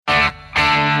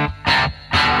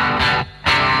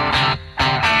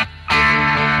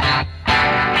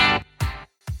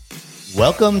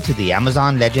Welcome to the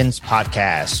Amazon Legends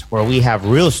podcast, where we have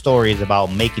real stories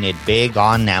about making it big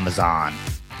on Amazon.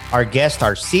 Our guests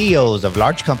are CEOs of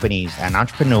large companies and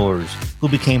entrepreneurs who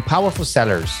became powerful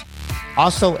sellers,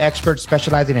 also experts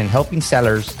specializing in helping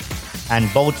sellers, and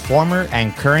both former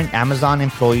and current Amazon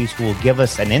employees who will give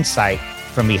us an insight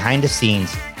from behind the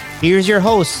scenes. Here's your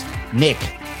host, Nick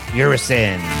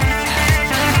Urison.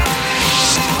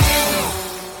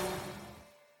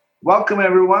 Welcome,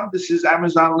 everyone. This is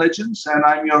Amazon Legends, and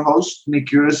I'm your host, Nick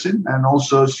Urison, and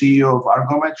also CEO of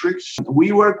Argometrics.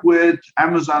 We work with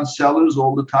Amazon sellers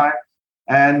all the time,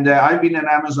 and I've been an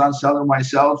Amazon seller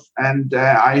myself, and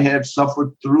I have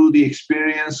suffered through the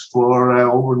experience for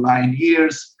over 9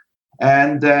 years,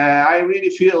 and I really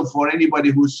feel for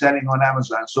anybody who's selling on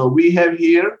Amazon. So we have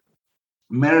here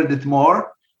Meredith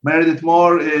Moore. Meredith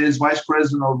Moore is Vice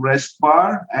President of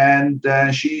Restbar, and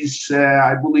she's,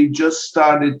 I believe, just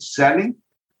started selling,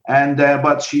 and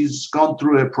but she's gone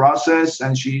through a process,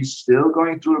 and she's still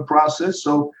going through a process.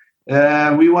 So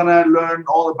we want to learn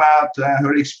all about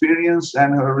her experience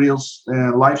and her real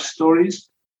life stories.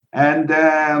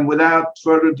 And without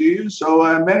further ado, so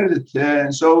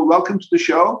Meredith, so welcome to the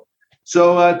show.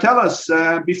 So tell us,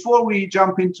 before we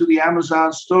jump into the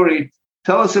Amazon story,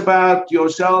 tell us about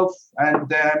yourself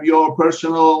and your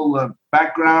personal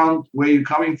background, where you're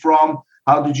coming from.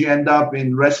 How did you end up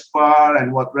in Restbar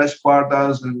and what Restbar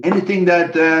does, and anything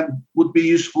that would be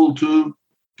useful to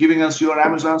giving us your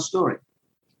Amazon story.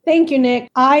 Thank you, Nick.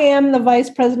 I am the Vice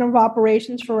President of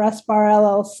Operations for Restbar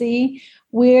LLC.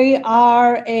 We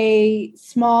are a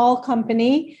small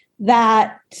company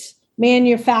that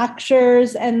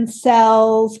manufactures and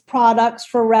sells products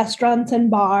for restaurants and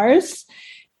bars,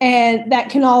 and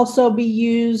that can also be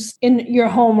used in your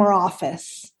home or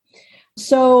office.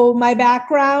 So my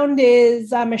background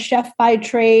is I'm a chef by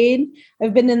trade.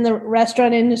 I've been in the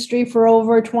restaurant industry for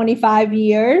over 25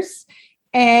 years.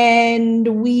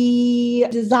 And we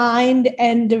designed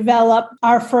and developed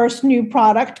our first new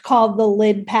product called the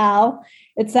Lid Pal.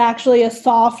 It's actually a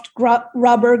soft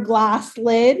rubber glass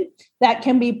lid that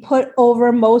can be put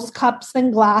over most cups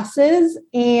and glasses.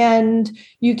 And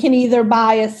you can either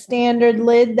buy a standard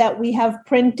lid that we have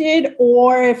printed,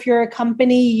 or if you're a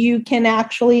company, you can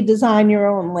actually design your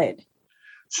own lid.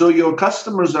 So your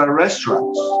customers are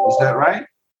restaurants, is that right?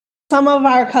 Some of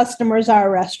our customers are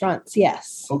restaurants,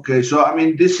 yes. Okay, so I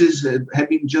mean, this is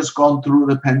having just gone through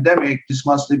the pandemic. This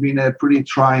must have been a pretty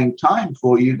trying time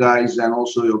for you guys and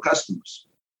also your customers.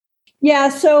 Yeah,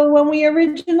 so when we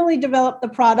originally developed the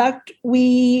product,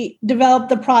 we developed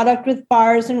the product with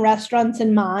bars and restaurants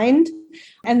in mind,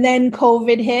 and then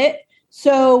COVID hit.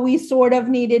 So we sort of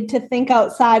needed to think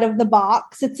outside of the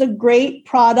box. It's a great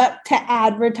product to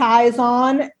advertise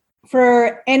on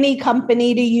for any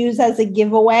company to use as a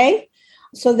giveaway,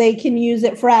 so they can use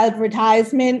it for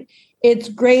advertisement. It's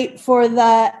great for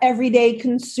the everyday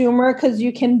consumer because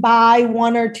you can buy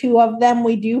one or two of them.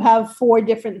 We do have 4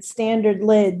 different standard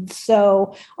lids.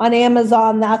 So on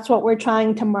Amazon, that's what we're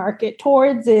trying to market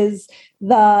towards, is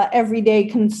the everyday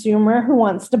consumer who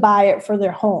wants to buy it for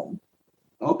their home.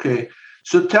 Okay.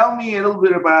 So tell me a little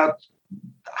bit about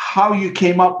how you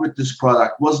came up with this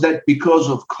product. Was that because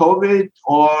of COVID,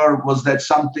 or was that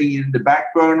something in the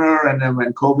back burner? And then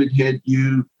when COVID hit,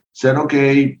 you said,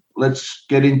 okay, let's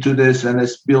get into this and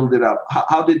let's build it up.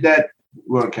 How did that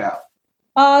work out?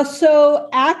 So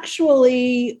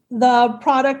actually, the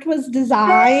product was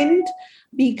designed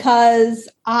because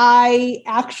I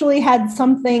actually had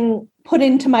something put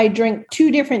into my drink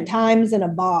 2 different times in a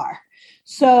bar.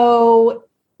 So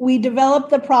we developed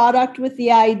the product with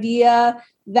the idea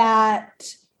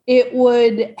that it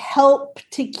would help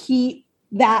to keep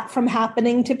that from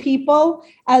happening to people,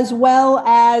 as well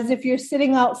as if you're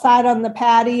sitting outside on the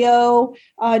patio,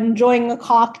 enjoying a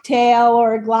cocktail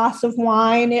or a glass of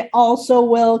wine, it also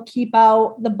will keep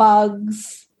out the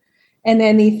bugs and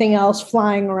anything else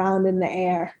flying around in the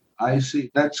air. I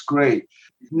see. That's great.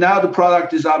 Now the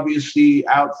product is obviously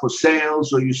out for sale,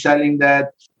 so you're selling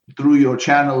that through your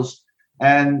channels.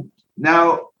 And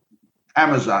now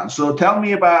Amazon. So tell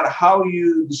me about how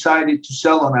you decided to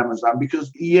sell on Amazon, because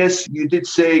yes, you did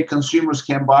say consumers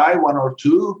can buy 1 or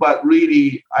 2, but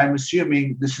really, I'm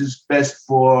assuming this is best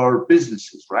for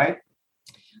businesses, right?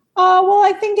 Well,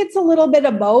 I think it's a little bit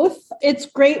of both. It's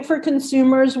great for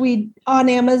consumers. On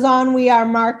Amazon, we are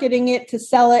marketing it to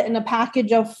sell it in a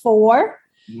package of 4.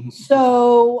 Mm-hmm.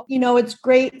 So, it's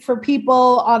great for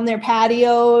people on their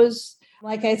patios,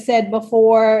 like I said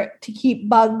before, to keep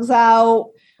bugs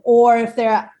out. Or if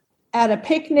they're at a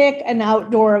picnic, an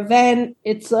outdoor event,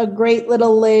 it's a great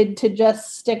little lid to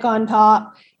just stick on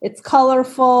top. It's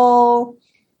colorful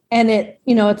and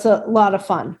it's a lot of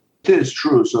fun. It is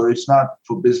true. So it's not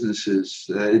for businesses.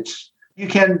 You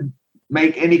can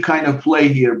make any kind of play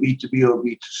here, B2B or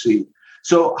B2C.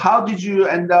 So how did you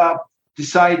end up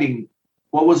deciding?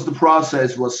 What was the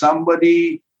process? Was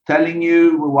somebody telling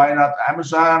you, well, why not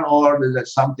Amazon? Or is that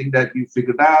something that you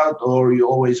figured out or you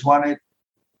always wanted?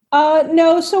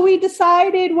 No. So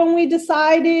when we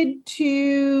decided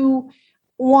to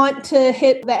want to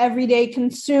hit the everyday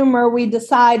consumer, we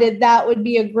decided that would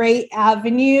be a great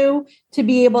avenue to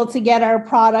be able to get our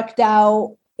product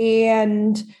out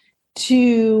and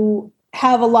to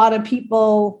have a lot of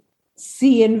people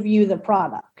see and view the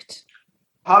product.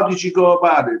 How did you go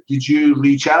about it? Did you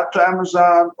reach out to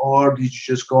Amazon or did you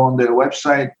just go on their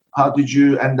website? How did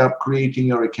you end up creating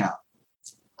your account?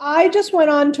 I just went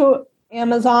on to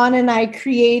Amazon and I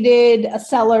created a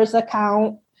seller's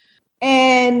account.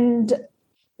 And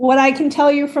what I can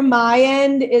tell you from my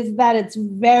end is that it's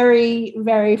very,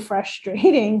 very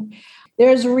frustrating.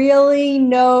 There's really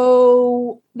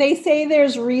they say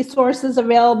there's resources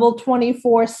available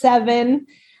 24/7.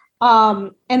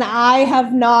 And I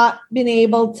have not been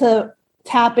able to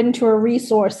tap into a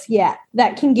resource yet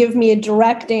that can give me a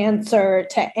direct answer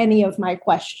to any of my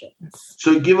questions.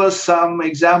 So give us some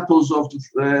examples of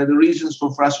the reasons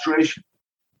for frustration.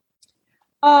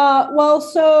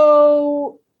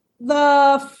 So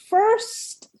the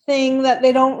first thing that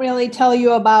they don't really tell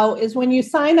you about is when you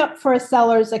sign up for a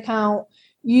seller's account,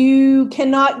 you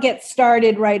cannot get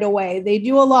started right away. They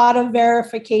do a lot of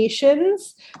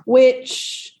verifications,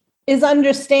 which is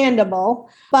understandable,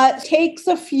 but takes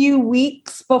a few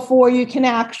weeks before you can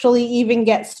actually even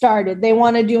get started. They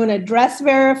want to do an address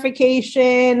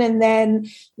verification, and then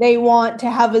they want to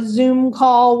have a Zoom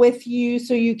call with you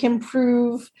so you can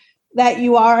prove that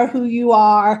you are who you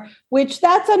are, which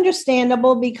that's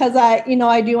understandable because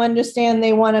I do understand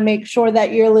they want to make sure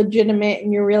that you're legitimate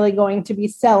and you're really going to be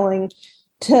selling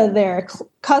to their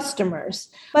customers.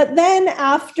 But then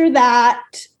after that,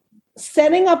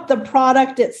 setting up the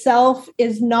product itself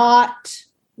is not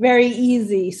very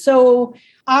easy. So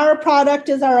our product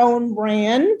is our own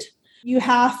brand. You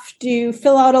have to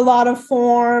fill out a lot of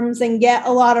forms and get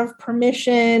a lot of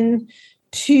permission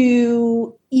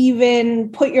to even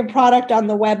put your product on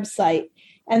the website.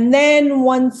 And then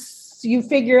once you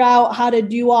figure out how to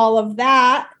do all of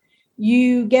that,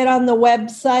 you get on the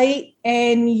website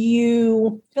and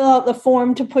you fill out the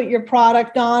form to put your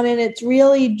product on, and it's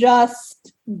really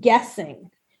just guessing.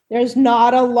 There's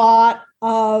not a lot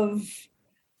of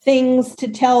things to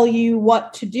tell you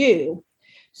what to do.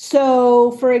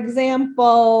 So, for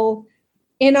example,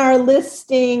 in our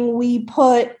listing, we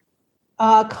put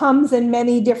comes in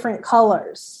many different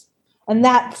colors. And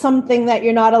that's something that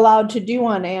you're not allowed to do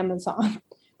on Amazon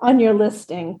on your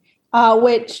listing,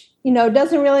 which,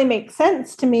 doesn't really make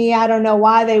sense to me. I don't know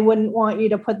why they wouldn't want you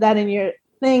to put that in your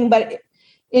thing, but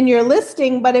in your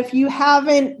listing. But if you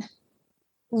haven't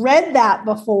read that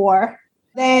before,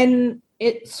 then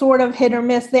it's sort of hit or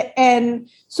miss. And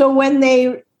so when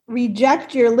they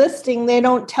reject your listing, they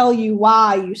don't tell you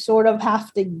why. You sort of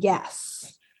have to guess.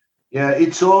 Yeah,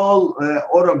 it's all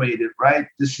automated, right?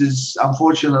 This is,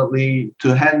 unfortunately,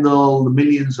 to handle the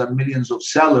millions and millions of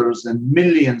sellers and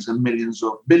millions of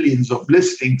billions of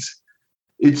listings,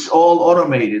 it's all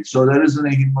automated. So there isn't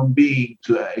a human being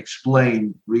to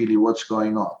explain really what's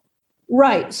going on.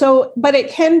 Right. So, but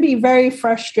it can be very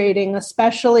frustrating,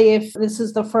 especially if this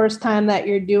is the first time that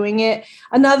you're doing it.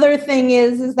 Another thing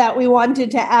is that we wanted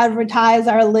to advertise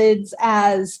our lids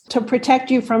as to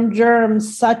protect you from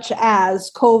germs such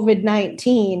as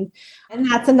COVID-19.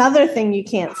 And that's another thing you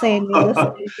can't say in your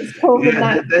listing is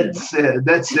COVID-19. Yeah,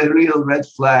 that's a real red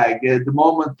flag. The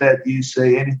moment that you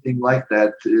say anything like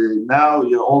that, now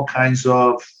all kinds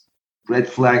of red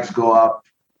flags go up.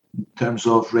 In terms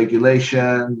of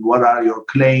regulation, what are your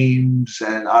claims,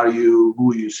 and are you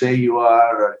who you say you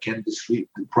are, or can the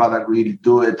product really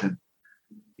do it? And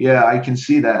yeah, I can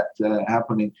see that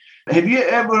happening. Have you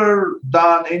ever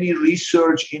done any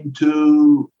research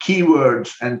into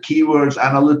keywords and keywords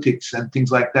analytics and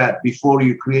things like that before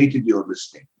you created your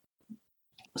listing?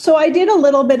 So I did a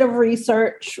little bit of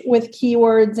research with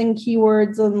keywords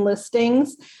and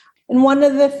listings. And one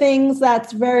of the things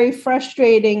that's very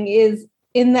frustrating is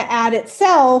in the ad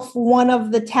itself, one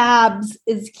of the tabs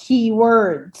is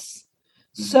keywords.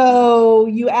 So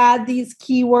you add these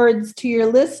keywords to your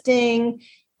listing.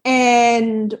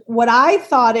 And what I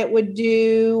thought it would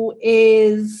do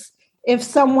is if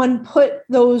someone put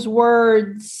those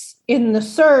words in the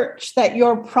search, that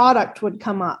your product would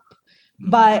come up.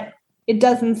 But it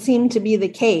doesn't seem to be the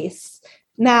case.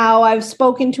 Now, I've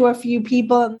spoken to a few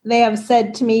people. They have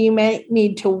said to me, you may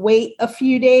need to wait a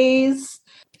few days.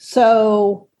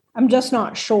 So I'm just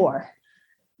not sure.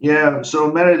 Yeah.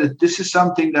 So Meredith, this is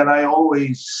something that I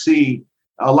always see.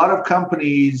 A lot of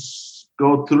companies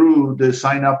go through the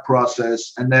sign up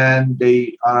process and then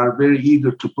they are very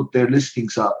eager to put their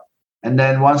listings up. And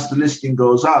then once the listing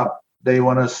goes up, they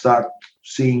want to start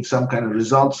seeing some kind of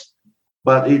results,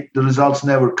 but the results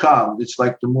never come. It's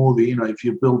like the movie, if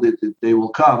you build it, they will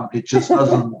come. It just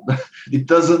doesn't, it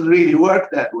doesn't really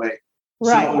work that way.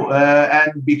 Right. So,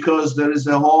 and because there is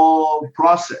a whole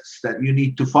process that you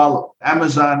need to follow.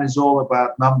 Amazon is all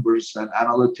about numbers and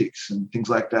analytics and things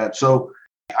like that. So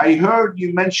I heard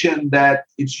you mention that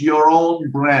it's your own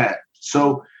brand.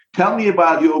 So tell me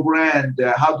about your brand.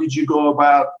 How did you go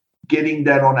about getting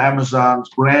that on Amazon's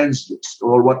brands list,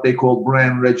 or what they call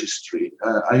brand registry?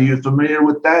 Are you familiar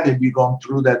with that? Have you gone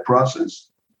through that process?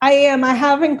 I am. I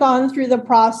haven't gone through the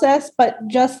process, but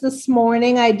just this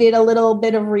morning I did a little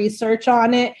bit of research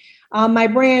on it. My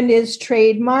brand is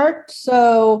trademarked,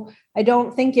 so I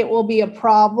don't think it will be a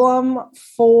problem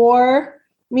for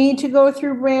me to go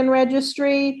through brand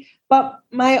registry. But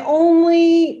my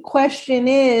only question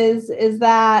is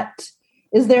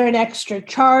there an extra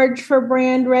charge for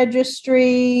brand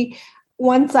registry?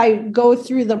 Once I go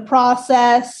through the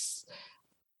process,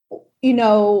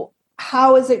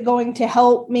 how is it going to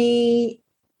help me?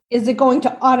 Is it going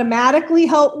to automatically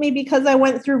help me because I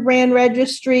went through brand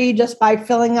registry just by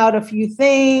filling out a few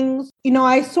things?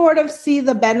 I sort of see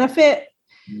the benefit,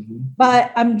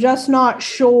 but I'm just not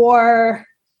sure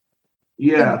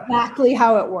exactly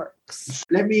how it works.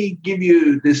 Let me give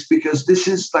you this, because this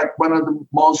is like one of the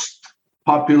most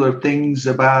popular things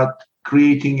about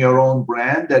creating your own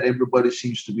brand that everybody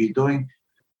seems to be doing.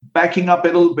 Backing up a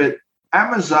little bit,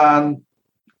 Amazon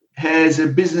has a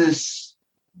business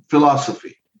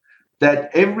philosophy that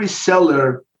every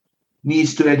seller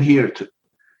needs to adhere to.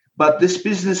 But this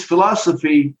business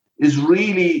philosophy is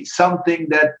really something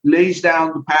that lays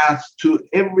down the path to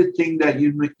everything that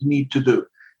you need to do.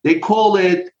 They call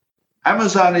it,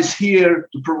 Amazon is here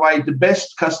to provide the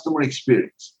best customer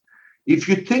experience. If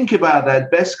you think about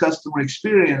that best customer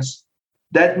experience,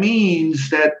 that means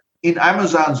that in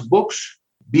Amazon's books,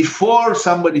 before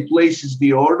somebody places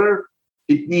the order,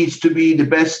 it needs to be the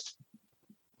best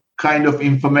kind of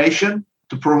information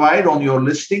to provide on your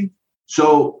listing.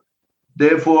 So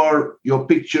therefore, your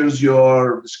pictures,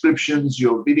 your descriptions,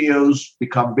 your videos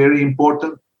become very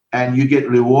important, and you get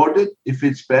rewarded if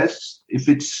it's best, if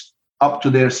it's up to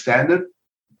their standard.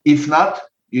 If not,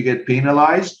 you get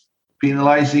penalized.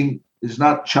 Penalizing is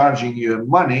not charging you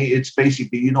money. It's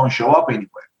basically you don't show up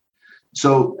anywhere.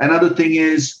 So another thing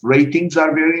is ratings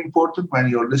are very important. When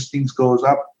your listings goes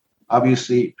up,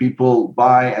 obviously people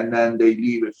buy and then they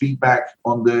leave a feedback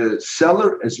on the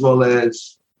seller, as well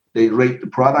as they rate the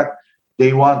product.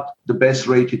 They want the best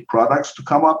rated products to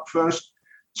come up first.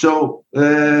 So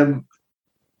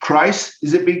price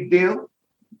is a big deal.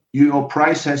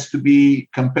 Price has to be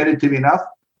competitive enough.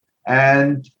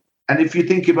 And if you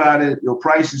think about it, your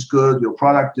price is good, your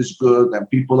product is good, and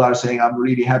people are saying, I'm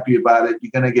really happy about it,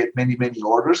 you're going to get many, many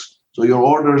orders. So your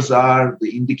orders are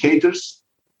the indicators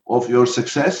of your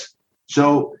success.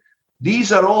 So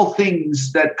these are all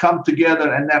things that come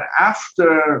together, and then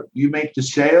after you make the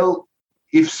sale,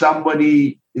 if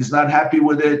somebody is not happy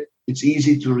with it, it's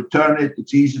easy to return it.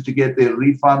 It's easy to get their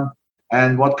refund,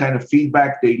 and what kind of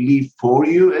feedback they leave for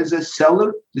you as a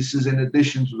seller. This is in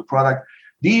addition to the product.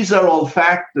 These are all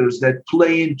factors that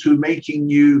play into making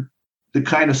you the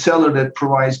kind of seller that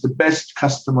provides the best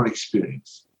customer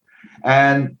experience.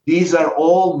 And these are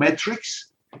all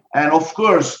metrics. And of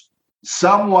course,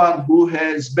 someone who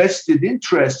has vested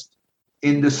interest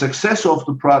in the success of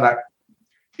the product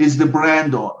is the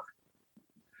brand owner.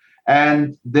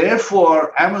 And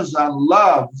therefore, Amazon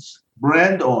loves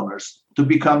brand owners to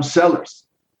become sellers,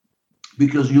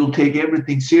 because you'll take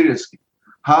everything seriously.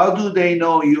 How do they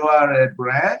know you are a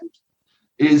brand?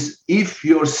 Is if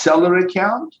your seller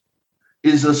account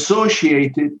is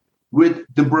associated with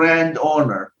the brand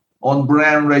owner on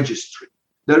brand registry.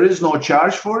 There is no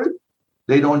charge for it.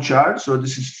 They don't charge, so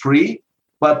this is free.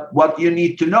 But what you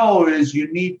need to know is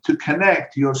you need to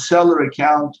connect your seller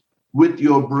account with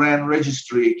your brand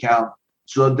registry account.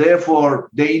 So therefore,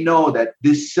 they know that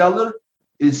this seller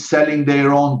is selling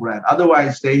their own brand.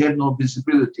 Otherwise, they have no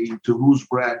visibility into whose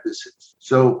brand this is.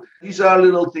 So these are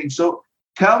little things. So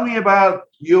tell me about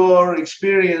your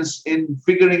experience in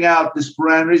figuring out this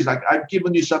brand reason. Like, I've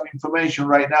given you some information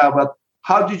right now, but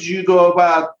how did you go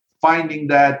about finding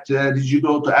that? Did you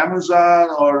go to Amazon,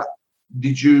 or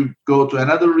did you go to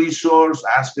another resource,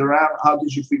 ask around? How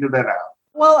did you figure that out?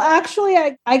 Well, actually,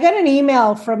 I got an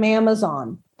email from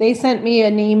Amazon. They sent me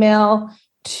an email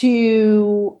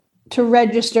to to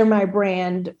register my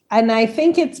brand. And I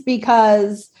think it's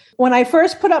because when I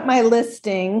first put up my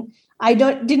listing, I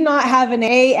did not have an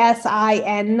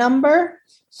ASIN number.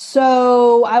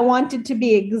 So I wanted to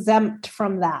be exempt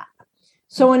from that.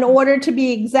 So in order to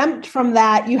be exempt from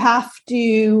that, you have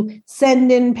to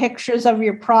send in pictures of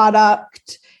your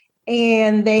product,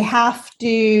 and they have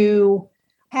to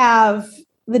have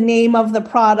the name of the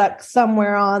product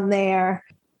somewhere on there.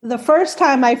 The first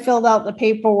time I filled out the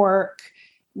paperwork,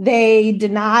 they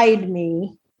denied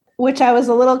me, which I was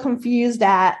a little confused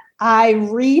at. I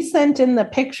resent in the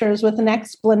pictures with an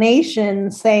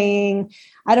explanation saying,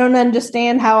 I don't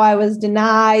understand how I was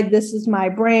denied. This is my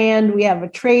brand. We have a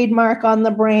trademark on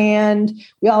the brand.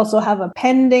 We also have a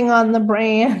pending on the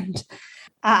brand.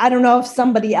 I don't know if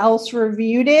somebody else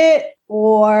reviewed it,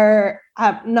 or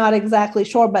I'm not exactly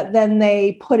sure, but then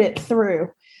they put it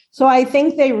through. So I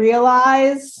think they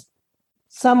realize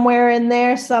somewhere in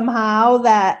there somehow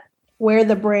that we're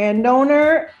the brand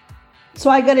owner. So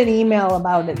I got an email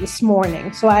about it this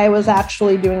morning. So I was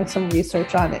actually doing some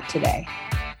research on it today.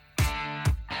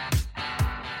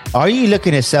 Are you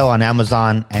looking to sell on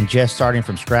Amazon and just starting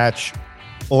from scratch?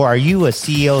 Or are you a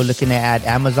CEO looking to add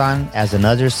Amazon as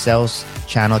another sales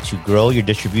channel to grow your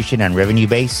distribution and revenue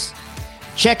base?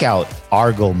 Check out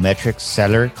Argometrics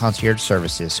Seller Concierge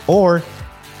Services, or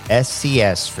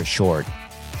SCS for short.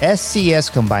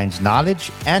 SCS combines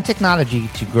knowledge and technology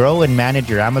to grow and manage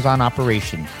your Amazon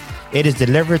operation. It is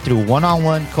delivered through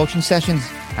one-on-one coaching sessions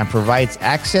and provides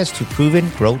access to proven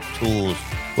growth tools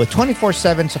with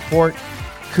 24/7 support.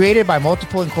 Created by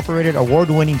multiple incorporated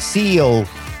award-winning CEO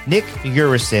Nick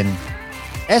Urison,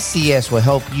 SCS will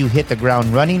help you hit the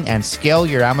ground running and scale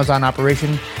your Amazon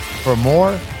operation for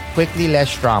more quickly,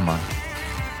 less drama.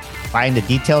 Find the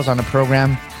details on the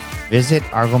program. Visit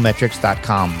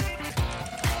argometrics.com.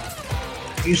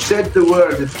 You said the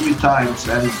word a few times,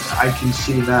 and I can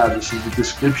see now this is the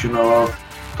description of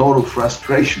total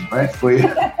frustration, right, for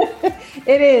you?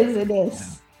 It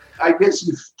is. I guess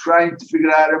you're trying to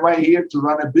figure out, am I here to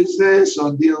run a business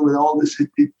or deal with all this?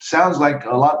 It sounds like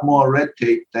a lot more red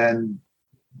tape than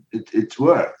it's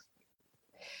worth.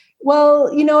 Well,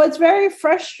 it's very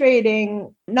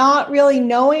frustrating not really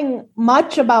knowing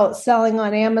much about selling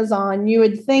on Amazon. You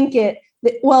would think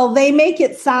they make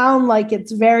it sound like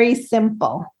it's very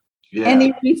simple. Yeah.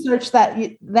 Any research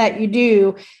that you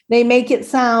do, they make it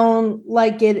sound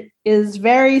like it is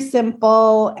very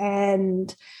simple,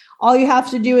 and all you have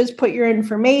to do is put your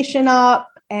information up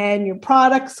and your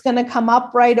product's going to come up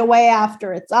right away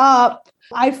after it's up.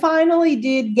 I finally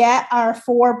did get our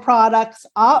 4 products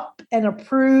up and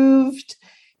approved.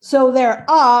 So they're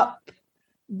up,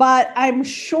 but I'm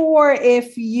sure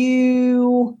if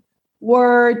you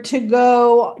were to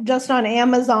go just on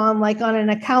Amazon, like on an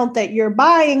account that you're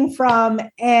buying from,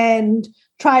 and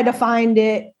try to find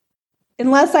it,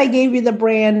 unless I gave you the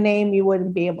brand name, you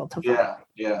wouldn't be able to find it.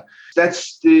 Yeah.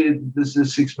 This is a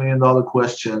 $6 million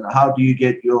question. How do you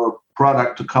get your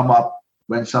product to come up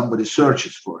when somebody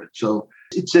searches for it? So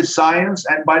it's a science.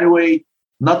 And by the way,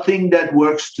 nothing that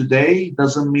works today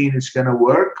doesn't mean it's going to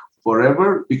work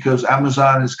forever, because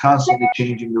Amazon is constantly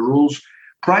changing the rules,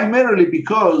 primarily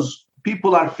because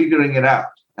people are figuring it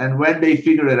out. And when they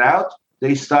figure it out,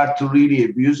 they start to really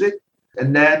abuse it.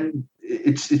 And then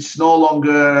it's no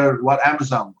longer what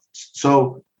Amazon wants.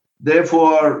 So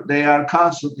therefore, they are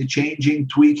constantly changing,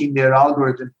 tweaking their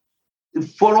algorithm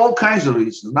for all kinds of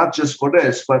reasons, not just for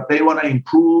this, but they want to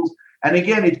improve. And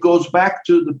again, it goes back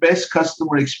to the best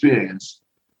customer experience.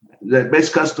 The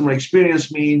best customer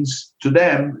experience means to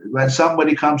them, when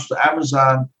somebody comes to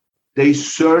Amazon, they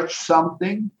search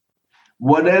something,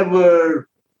 whatever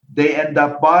they end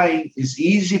up buying is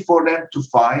easy for them to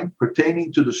find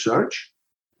pertaining to the search,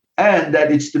 and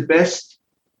that it's the best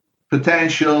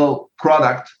potential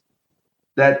product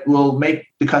that will make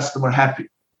the customer happy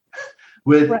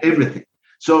with everything.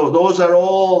 So those are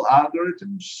all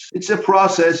algorithms. It's a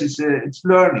process. It's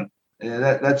learning.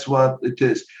 That's what it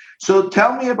is. So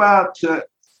tell me about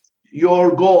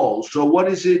your goals. So what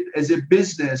is it as a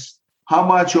business? How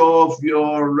much of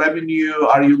your revenue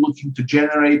are you looking to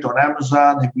generate on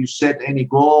Amazon? Have you set any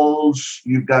goals?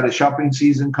 You've got a shopping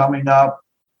season coming up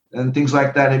and things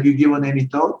like that. Have you given any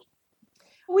thought?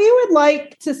 We would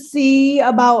like to see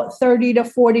about 30 to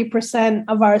 40%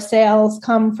 of our sales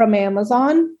come from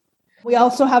Amazon. We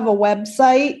also have a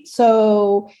website.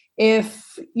 So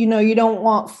if you don't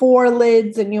want 4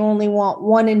 lids and you only want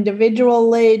 1 individual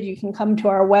lid, you can come to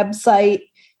our website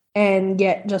and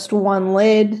get just 1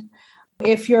 lid.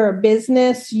 If you're a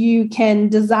business, you can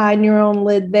design your own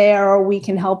lid there, or we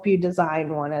can help you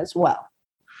design one as well.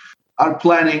 are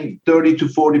planning 30 to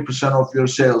 40% of your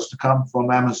sales to come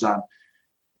from Amazon.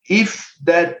 If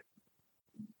that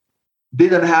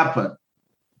didn't happen,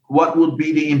 what would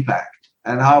be the impact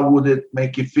and how would it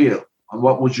make you feel? And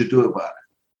what would you do about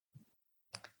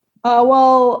it?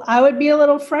 Well, I would be a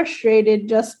little frustrated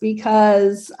just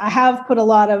because I have put a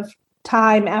lot of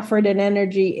time, effort, and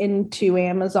energy into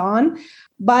Amazon.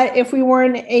 But if we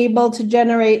weren't able to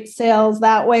generate sales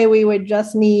that way, we would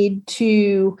just need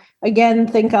to, again,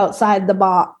 think outside the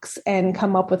box and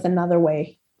come up with another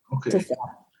way to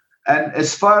sell. And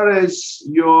as far as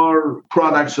your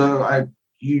products,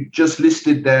 you just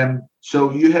listed them.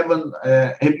 So you haven't,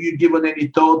 have you given any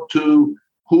thought to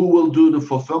who will do the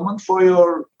fulfillment for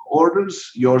your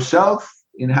orders, yourself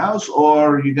in-house,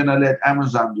 or you're going to let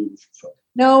Amazon do the fulfillment?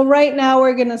 No, right now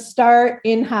we're going to start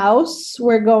in-house.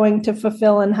 We're going to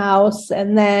fulfill in-house.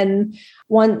 And then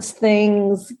once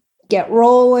things get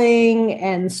rolling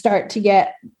and start to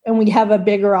and we have a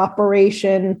bigger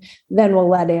operation, then we'll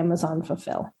let Amazon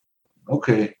fulfill.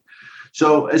 Okay.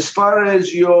 So as far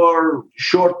as your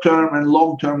short-term and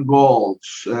long-term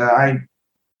goals, I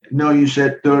know you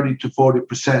said 30 to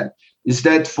 40%. Is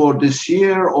that for this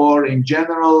year or in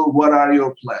general? What are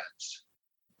your plans?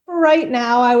 Right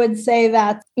now, I would say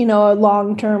that's, a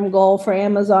long-term goal for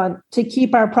Amazon to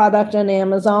keep our product on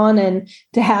Amazon and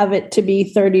to have it to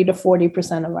be 30 to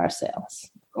 40% of our sales.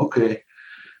 Okay.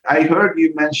 I heard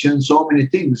you mention so many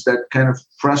things that kind of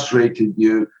frustrated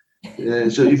you.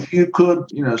 So if you could,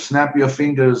 snap your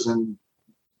fingers and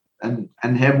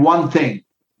have one thing,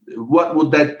 what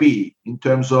would that be in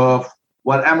terms of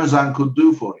what Amazon could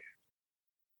do for you?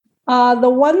 The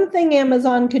one thing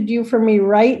Amazon could do for me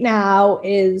right now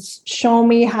is show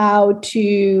me how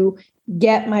to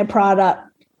get my product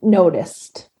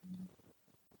noticed.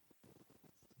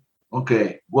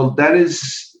 Okay. Well, that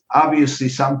is obviously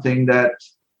something that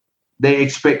they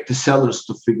expect the sellers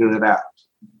to figure it out.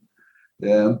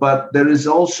 But there is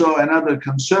also another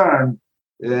concern.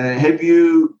 Have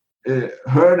you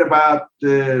heard about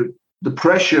the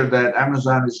pressure that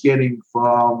Amazon is getting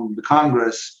from the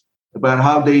Congress about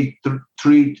how they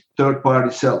treat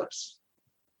third-party sellers?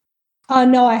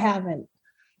 No, I haven't.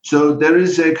 So there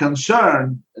is a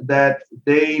concern that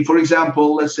they, for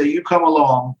example, let's say you come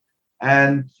along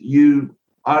and you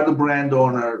are the brand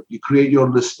owner, you create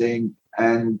your listing,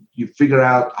 and you figure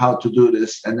out how to do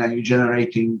this, and then you're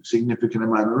generating significant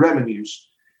amount of revenues.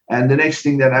 And the next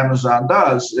thing that Amazon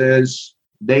does is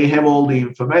they have all the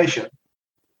information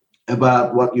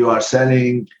about what you are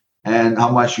selling and how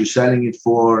much you're selling it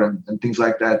for and things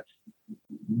like that.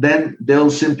 Then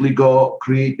they'll simply go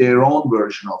create their own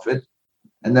version of it.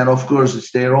 And then, of course,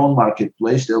 it's their own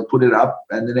marketplace. They'll put it up.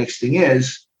 And the next thing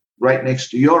is, right next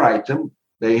to your item,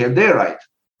 they have their item.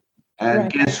 And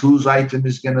right. Guess whose item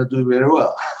is going to do very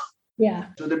well? Yeah.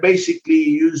 So they're basically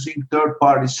using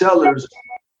third-party sellers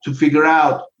to figure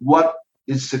out what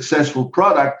is successful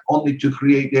product only to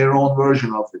create their own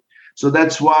version of it. So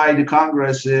that's why the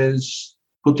Congress is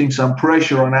putting some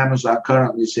pressure on Amazon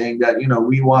currently, saying that,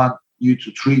 we want you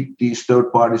to treat these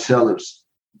third-party sellers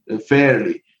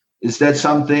fairly. Is that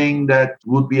something that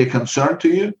would be a concern to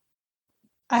you?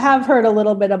 I have heard a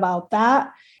little bit about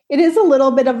that. It is a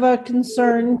little bit of a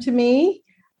concern to me,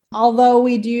 although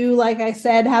we do, like I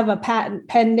said, have a patent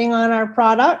pending on our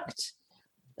product.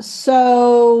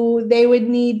 So they would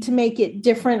need to make it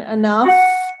different enough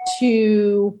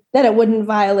that it wouldn't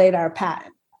violate our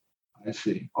patent. I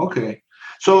see. Okay.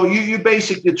 So you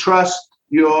basically trust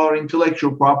your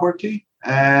intellectual property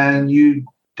and you've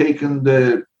taken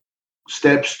the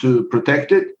steps to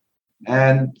protect it.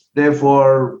 And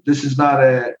therefore, this is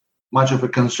not much of a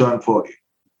concern for you.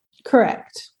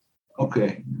 Correct.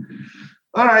 Okay.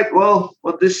 All right. Well,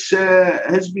 this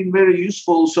has been very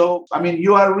useful. So,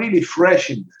 you are really fresh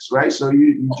in this, right? So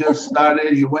you just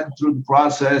started, you went through the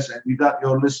process and you got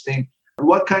your listing.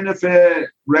 What kind of a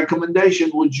recommendation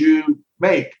would you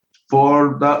make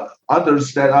for the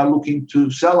others that are looking to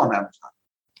sell on Amazon?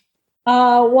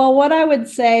 Well, what I would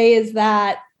say is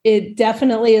that it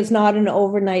definitely is not an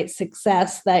overnight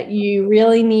success, that you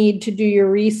really need to do your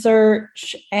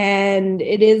research, and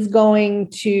it is going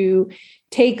to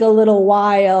take a little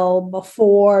while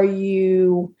before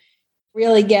you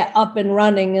really get up and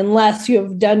running, unless you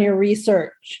have done your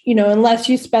research, unless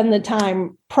you spend the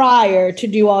time prior to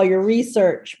do all your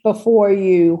research before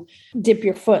you dip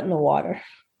your foot in the water.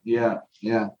 Yeah.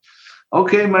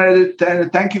 Okay, Meredith,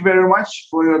 thank you very much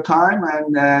for your time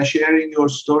and sharing your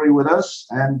story with us.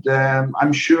 And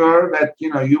I'm sure that,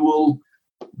 you will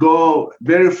go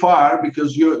very far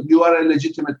because you are a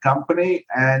legitimate company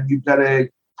and you've got a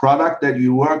product that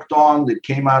you worked on that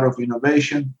came out of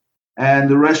innovation. And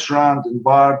the restaurant and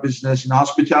bar business and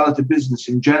hospitality business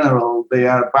in general, they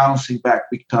are bouncing back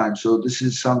big time. So this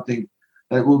is something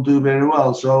that will do very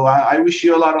well. So I wish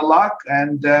you a lot of luck,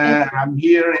 and I'm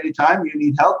here anytime you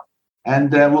need help.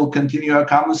 And we'll continue our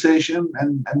conversation.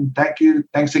 And thank you.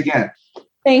 Thanks again.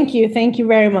 Thank you. Thank you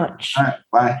very much. All right.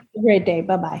 Bye. Have a great day.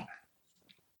 Bye-bye.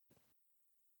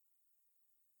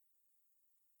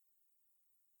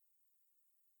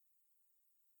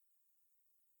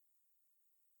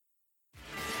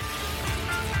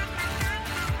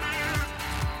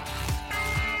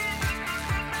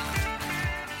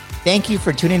 Thank you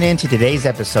for tuning in to today's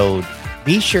episode.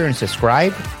 Be sure and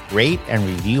subscribe, rate, and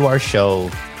review our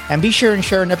show. And be sure and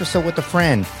share an episode with a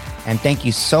friend. And thank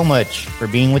you so much for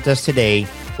being with us today.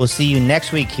 We'll see you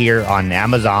next week here on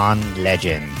Amazon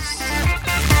Legends.